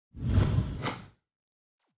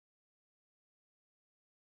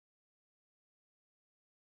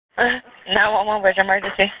911, where's your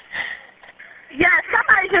emergency? Yeah,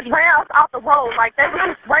 somebody just ran us off the road. Like, they were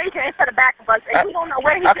just raging into the back of us, and we don't know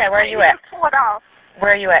where he Okay, where are you at? He pulled off.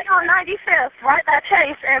 Where are you at? On 95th, right by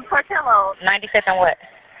Chase and Portillo. 95th and what?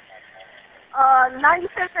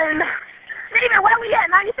 95th and... Steven, where we at?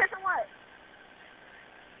 95th and what?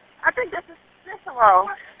 I think this is Cicero.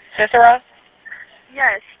 Cicero?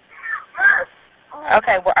 Yes.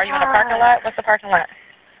 Okay, well, are you in the parking lot? What's the parking lot?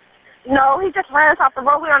 No, he just ran us off the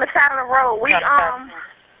road. We're on the side of the road. We,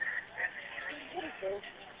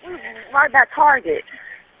 right by Target.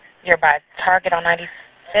 You're by Target on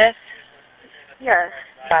 95th? Yes.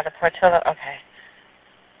 By the Portillo? Okay.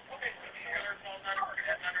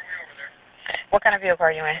 What kind of vehicle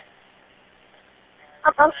are you in?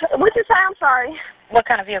 What'd you say? I'm sorry. What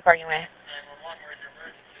kind of vehicle are you in?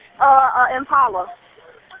 Impala.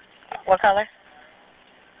 What color?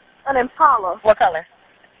 An Impala. What color?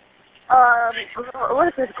 What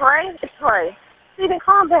is this, gray? It's gray. Steven,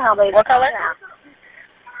 calm down, baby. What color?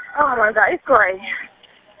 Oh, my God, it's gray.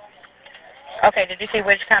 Okay, did you see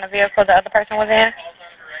which kind of vehicle the other person was in?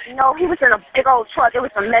 No, he was in a big old truck. It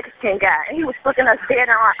was a Mexican guy, and he was looking us dead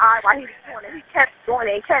in our eye while he was doing it. He kept doing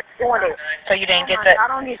it. He kept doing it. So you didn't get the... I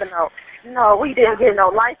don't even know. No, we didn't get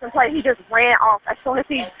no license plate. He just ran off as soon as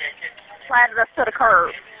he slatted us to the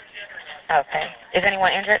curb. Okay. Is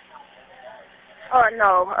anyone injured?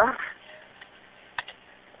 No.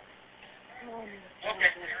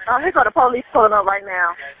 Here go the police pulling up right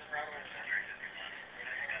now.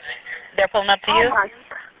 They're pulling up to you?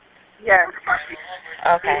 Yes.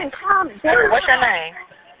 Okay. What's your name?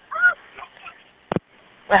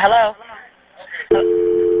 Well, hello?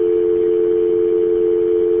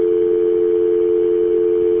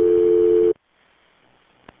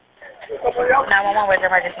 911, where's your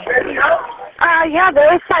emergency? Yeah,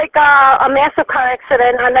 there was like a massive car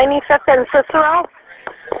accident on 95th and Cicero.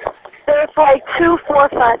 There's like 2, 4,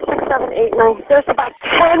 5, 6, 7, 8, 9. There's about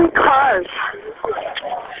 10 cars.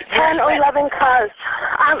 10 or 11 cars.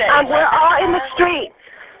 We're all in the street.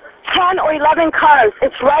 10 or 11 cars.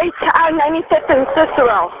 It's right on 95th and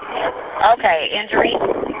Cicero. Okay, injury?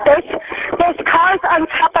 There's cars on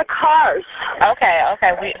top of cars. Okay.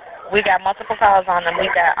 We got multiple calls on them. We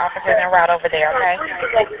got officers en route over there, okay?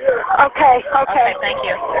 Okay. Okay, thank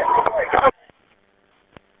you.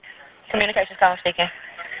 Communications call speaking.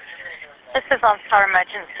 This is on-star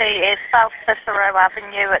emergency. It's South Cicero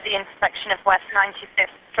Avenue at the intersection of West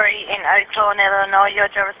 95th Street in Oakland, Illinois, your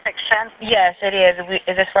jurisdiction? Yes, it is.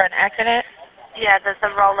 Is this for an accident? Yeah, there's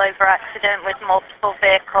a rollover accident with multiple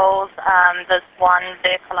vehicles. There's one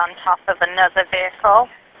vehicle on top of another vehicle.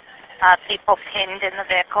 People pinned in the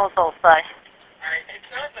vehicles also.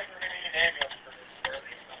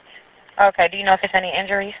 Okay, do you know if there's any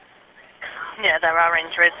injuries? Yeah, there are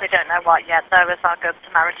injuries. We don't know what yet, though, as our Good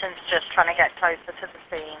Samaritans just trying to get closer to the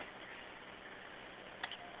scene.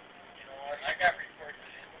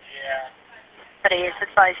 But he is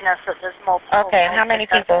advising us that there's multiple... Okay, and how many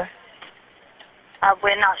people?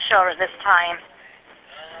 We're not sure at this time.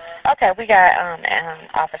 Okay, we got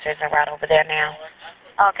officers en route over there now.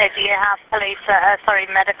 Okay, do you have police,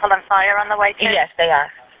 medical and fire on the way too? Yes, they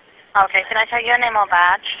are. Okay, can I take your name or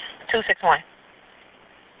badge? 261.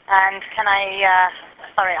 And can I,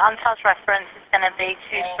 OnStar's reference is going to be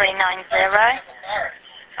 2390.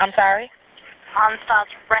 I'm sorry?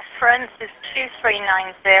 OnStar's reference is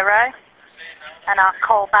 2390, and our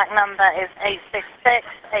callback number is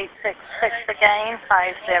 866-866 again,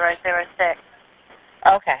 5006.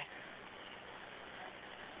 Okay.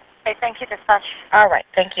 Okay, thank you, dispatch. All right,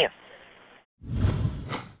 thank you.